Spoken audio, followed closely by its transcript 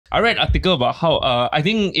I read an article about how I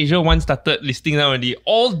think Asia once started listing down already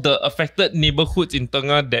all the affected neighborhoods in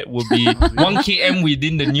Tengah that will be 1 km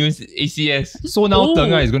within the new ACS. So now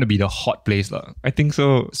Tengah is going to be the hot place lah. I think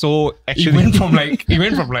so. So actually, It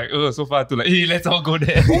went from like oh so far to like hey, let's all go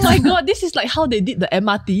there. Oh my god, this is like how they did the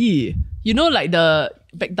MRT. You know, like the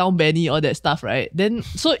back down Benny, all that stuff, right? Then,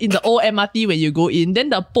 so in the old MRT, when you go in, then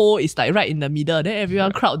the pole is like right in the middle. Then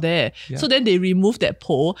everyone crowd there. Yeah. So then they remove that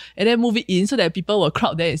pole and then move it in so that people will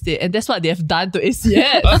crowd there instead. And that's what they have done to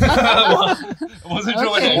ACS. I wasn't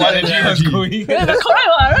sure where the analogy was going. Yeah, but correct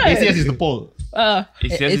one, right? ACS is the pole.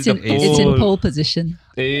 ACS is It's the in pole position.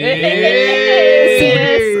 Hey.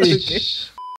 ACS.